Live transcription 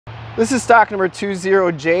This is stock number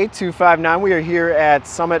 20J259. We are here at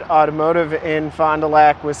Summit Automotive in Fond du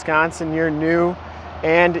Lac, Wisconsin, your new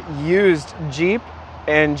and used Jeep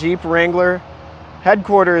and Jeep Wrangler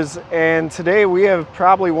headquarters. And today we have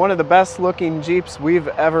probably one of the best looking Jeeps we've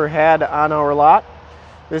ever had on our lot.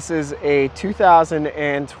 This is a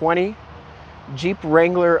 2020 Jeep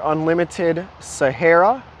Wrangler Unlimited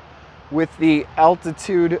Sahara with the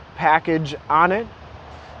altitude package on it.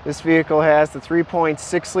 This vehicle has the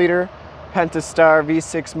 3.6 liter Pentastar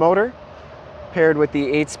V6 motor paired with the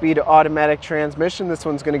 8-speed automatic transmission. This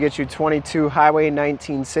one's going to get you 22 highway,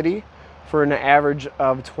 19 city for an average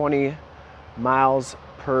of 20 miles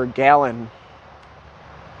per gallon.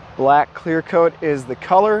 Black clear coat is the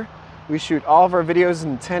color. We shoot all of our videos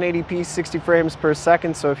in 1080p 60 frames per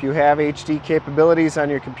second, so if you have HD capabilities on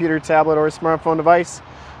your computer, tablet, or smartphone device,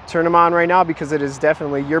 turn them on right now because it is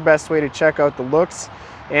definitely your best way to check out the looks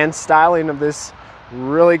and styling of this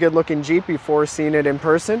really good looking Jeep before seeing it in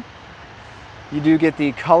person. You do get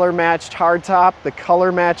the color matched hardtop, the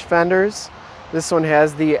color matched fenders. This one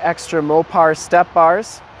has the extra Mopar step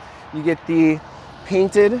bars. You get the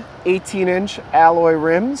painted 18-inch alloy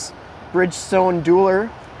rims, Bridgestone Dueler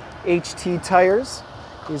HT tires.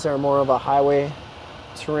 These are more of a highway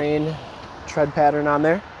terrain tread pattern on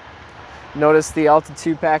there. Notice the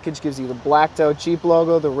altitude package gives you the blacked out Jeep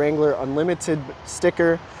logo, the Wrangler Unlimited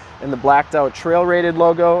sticker, and the blacked out Trail Rated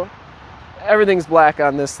logo. Everything's black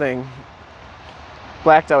on this thing.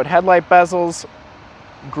 Blacked out headlight bezels,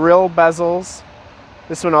 grille bezels.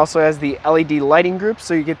 This one also has the LED lighting group,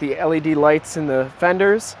 so you get the LED lights in the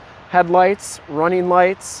fenders, headlights, running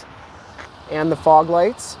lights, and the fog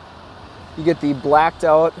lights. You get the blacked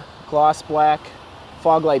out gloss black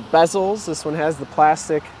fog light bezels. This one has the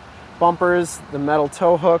plastic bumpers, the metal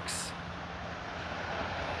tow hooks.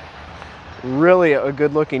 Really a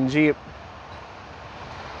good looking Jeep.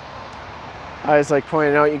 I always like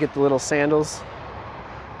pointing out you get the little sandals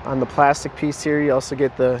on the plastic piece here. You also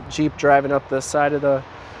get the Jeep driving up the side of the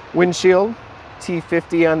windshield.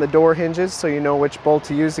 T50 on the door hinges, so you know which bolt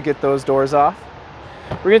to use to get those doors off.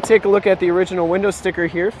 We're going to take a look at the original window sticker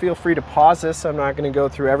here. Feel free to pause this. I'm not going to go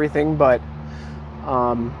through everything, but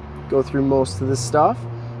go through most of this stuff.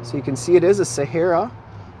 So you can see it is a Sahara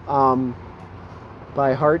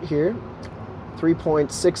by heart here.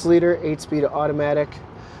 3.6 liter, 8-speed automatic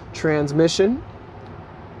transmission.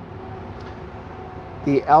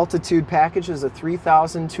 The altitude package is a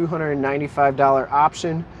 $3,295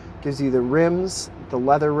 option. Gives you the rims, the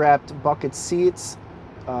leather wrapped bucket seats,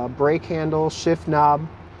 brake handle, shift knob,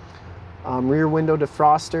 rear window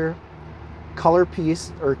defroster, color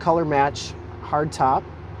piece or color match hard top.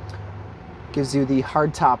 Gives you the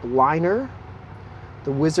hardtop liner,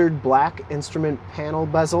 the Wizard black instrument panel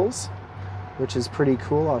bezels, which is pretty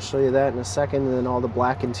cool. I'll show you that in a second, and then all the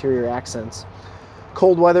black interior accents.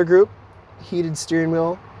 Cold weather group, heated steering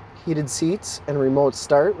wheel, heated seats, and remote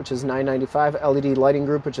start, which is $995. LED lighting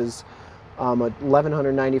group, which is a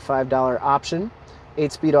 $1,195 option.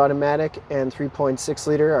 8-speed automatic and 3.6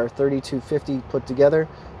 liter are $3,250 put together,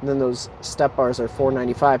 and then those step bars are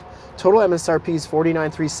 $495. Total MSRP is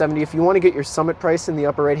 $49,370. If you want to get your Summit price, in the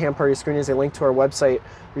upper right hand part of your screen is a link to our website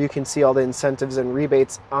where you can see all the incentives and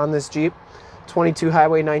rebates on this Jeep. 22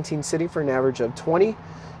 highway, 19 city for an average of 20,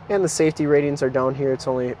 and the safety ratings are down here. It's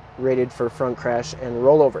only rated for front crash and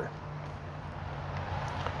rollover.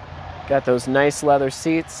 Got those nice leather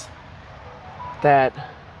seats. That,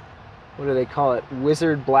 what do they call it?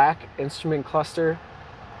 Wizard black instrument cluster.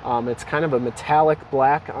 It's kind of a metallic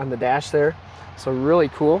black on the dash there, so really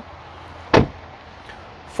cool.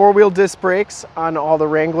 4-wheel disc brakes on all the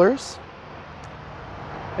Wranglers.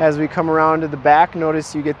 As we come around to the back,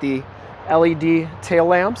 notice you get the LED tail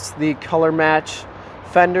lamps, the color match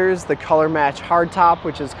fenders, the color match hardtop,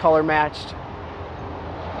 which is color matched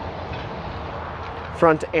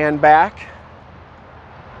front and back.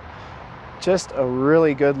 Just a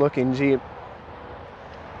really good looking Jeep.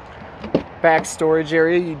 Back storage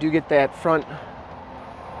area, you do get that front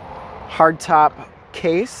hardtop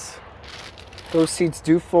case. Those seats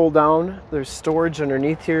do fold down. There's storage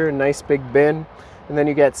underneath here, a nice big bin, and then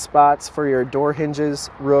you get spots for your door hinges,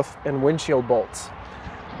 roof, and windshield bolts.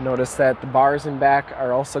 Notice that the bars in back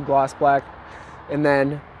are also gloss black, and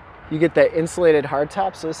then you get that insulated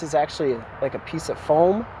hardtop. So this is actually like a piece of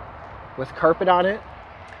foam with carpet on it.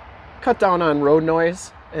 Cut down on road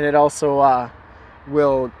noise, and it also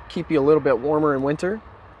will keep you a little bit warmer in winter.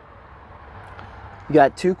 You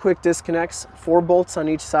got 2 quick disconnects, 4 bolts on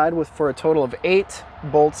each side for a total of 8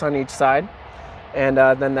 bolts on each side, and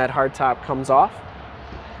then that hardtop comes off.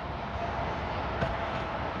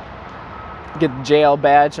 Get the JL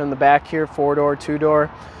badge on the back here, 4-door,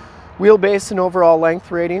 2-door. Wheelbase and overall length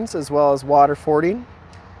ratings, as well as water fording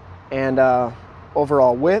and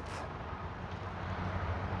overall width.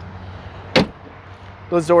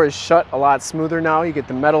 Those doors shut a lot smoother now. You get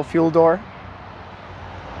the metal fuel door.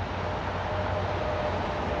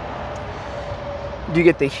 You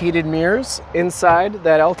get the heated mirrors inside.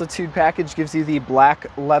 That Altitude package gives you the black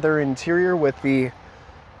leather interior with the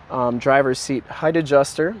driver's seat height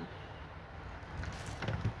adjuster.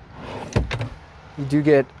 You do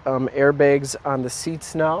get airbags on the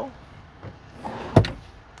seats now,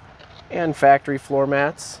 and factory floor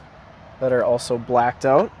mats that are also blacked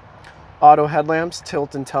out. Auto headlamps,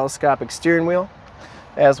 tilt and telescopic steering wheel.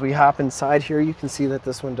 As we hop inside here, you can see that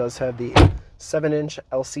this one does have the 7-inch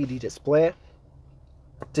LCD display,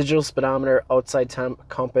 digital speedometer, outside temp,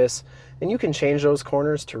 compass, and you can change those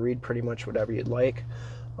corners to read pretty much whatever you'd like.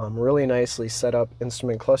 Really nicely set up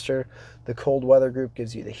instrument cluster. The cold weather group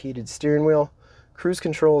gives you the heated steering wheel, cruise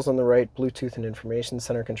controls on the right, Bluetooth and information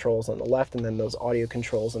center controls on the left, and then those audio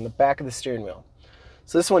controls on the back of the steering wheel.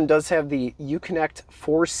 So this one does have the Uconnect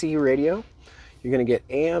 4C radio. You're going to get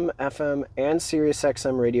AM, FM, and Sirius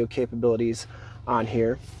XM radio capabilities on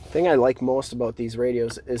here. The thing I like most about these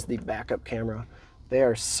radios is the backup camera. They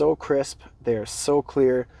are so crisp, they are so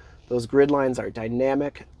clear. Those grid lines are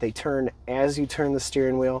dynamic. They turn as you turn the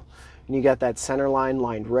steering wheel, and you got that center line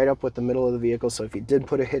lined right up with the middle of the vehicle. So if you did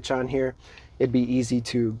put a hitch on here, it'd be easy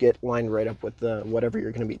to get lined right up with the whatever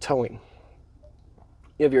you're going to be towing.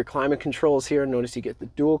 You have your climate controls here. Notice you get the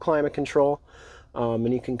dual climate control,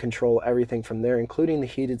 and you can control everything from there, including the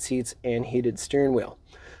heated seats and heated steering wheel.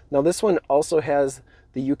 Now this one also has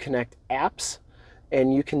the Uconnect apps,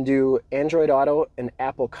 and you can do Android Auto and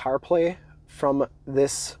Apple CarPlay from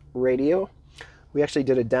this radio. We actually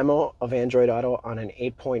did a demo of Android Auto on an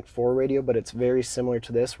 8.4 radio, but it's very similar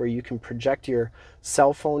to this, where you can project your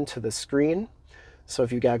cell phone to the screen. So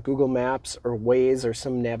if you've got Google Maps or Waze or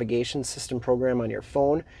some navigation system program on your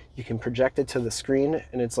phone, you can project it to the screen,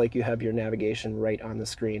 and it's like you have your navigation right on the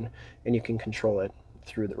screen, and you can control it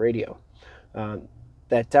through the radio.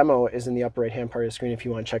 That demo is in the upper right hand part of the screen. If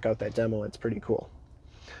you want to check out that demo, it's pretty cool.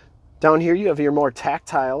 Down here you have your more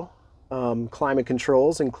tactile climate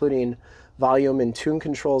controls, including volume and tune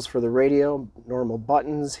controls for the radio, normal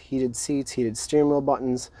buttons, heated seats, heated steering wheel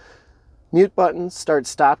buttons, mute buttons, start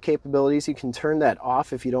stop capabilities. You can turn that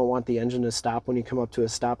off if you don't want the engine to stop when you come up to a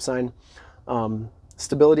stop sign.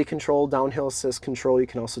 Stability control, downhill assist control. You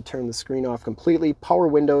can also turn the screen off completely. Power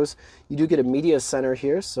windows. You do get a media center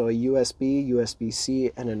here, so a USB,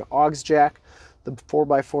 USB-C, and an aux jack. The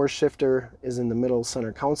 4x4 shifter is in the middle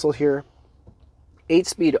center console here.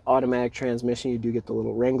 8-speed automatic transmission. You do get the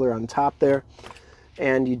little Wrangler on top there,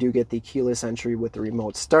 and you do get the keyless entry with the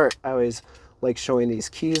remote start. I always like showing these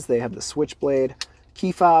keys. They have the switchblade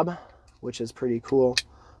key fob, which is pretty cool.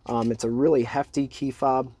 It's a really hefty key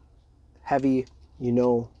fob. Heavy, you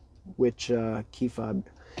know which key fob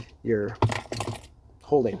you're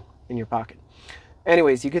holding in your pocket.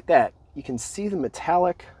 Anyways, you get that. You can see the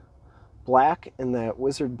metallic black and that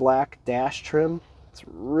wizard black dash trim. It's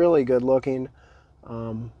really good looking.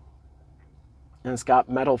 And it's got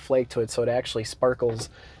metal flake to it, so it actually sparkles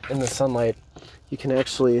in the sunlight. You can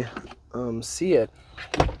actually see it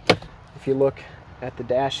if you look at the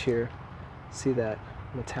dash here. See that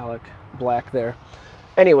metallic black there.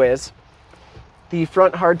 Anyways, the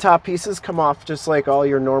front hardtop pieces come off just like all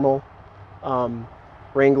your normal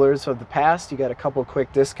Wranglers of the past. You got a couple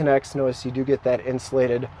quick disconnects. Notice you do get that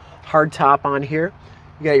insulated hardtop on here.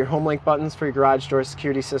 You got your Homelink buttons for your garage door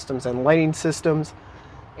security systems and lighting systems.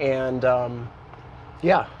 And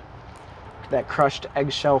yeah, that crushed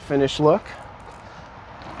eggshell finish look.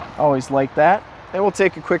 Always like that. And we'll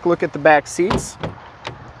take a quick look at the back seats.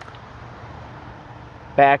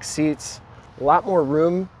 Back seats, a lot more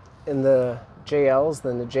room in the JLs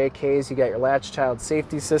than the JKs. You got your latch child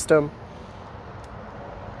safety system.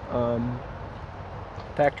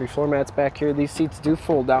 Factory floor mats back here. These seats do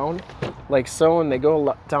fold down like so, and they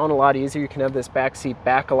go down a lot easier. You can have this back seat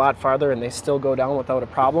back a lot farther and they still go down without a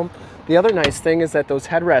problem. The other nice thing is that those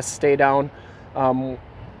headrests stay down,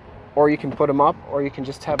 or you can put them up, or you can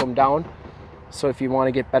just have them down. So if you want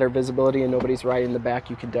to get better visibility and nobody's riding in the back,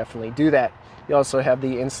 you can definitely do that. You also have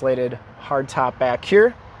the insulated hardtop back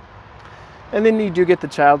here. And then you do get the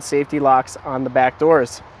child safety locks on the back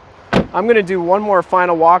doors. I'm going to do one more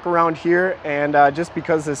final walk around here, and just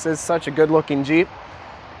because this is such a good looking Jeep.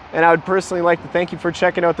 And I would personally like to thank you for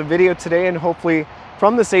checking out the video today, and hopefully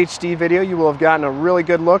from this HD video you will have gotten a really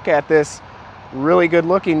good look at this really good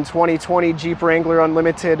looking 2020 Jeep Wrangler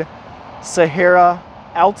Unlimited Sahara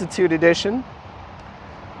Altitude Edition,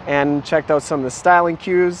 and checked out some of the styling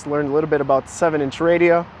cues, learned a little bit about the 7-inch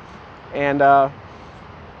radio. and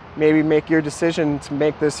maybe make your decision to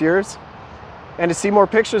make this yours. And to see more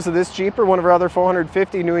pictures of this Jeep or one of our other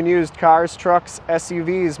 450 new and used cars, trucks,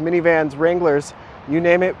 SUVs, minivans, Wranglers, you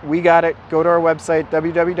name it, we got it. Go to our website,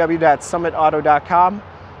 www.summitauto.com.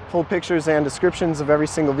 Full pictures and descriptions of every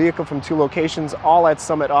single vehicle from 2 locations, all at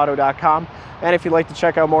summitauto.com. And if you'd like to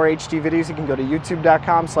check out more HD videos, you can go to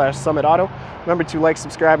youtube.com/summitauto. Remember to like,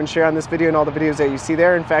 subscribe, and share on this video and all the videos that you see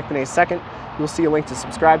there. In fact, in a second, you'll see a link to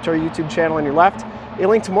subscribe to our YouTube channel on your left, a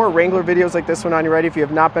link to more Wrangler videos like this one on your right. If you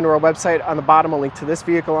have not been to our website, on the bottom, a link to this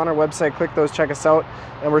vehicle on our website. Click those, check us out.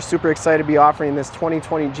 And we're super excited to be offering this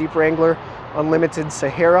 2020 Jeep Wrangler Unlimited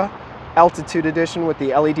Sahara Altitude Edition with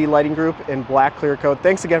the LED lighting group in black clear coat.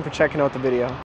 Thanks again for checking out the video.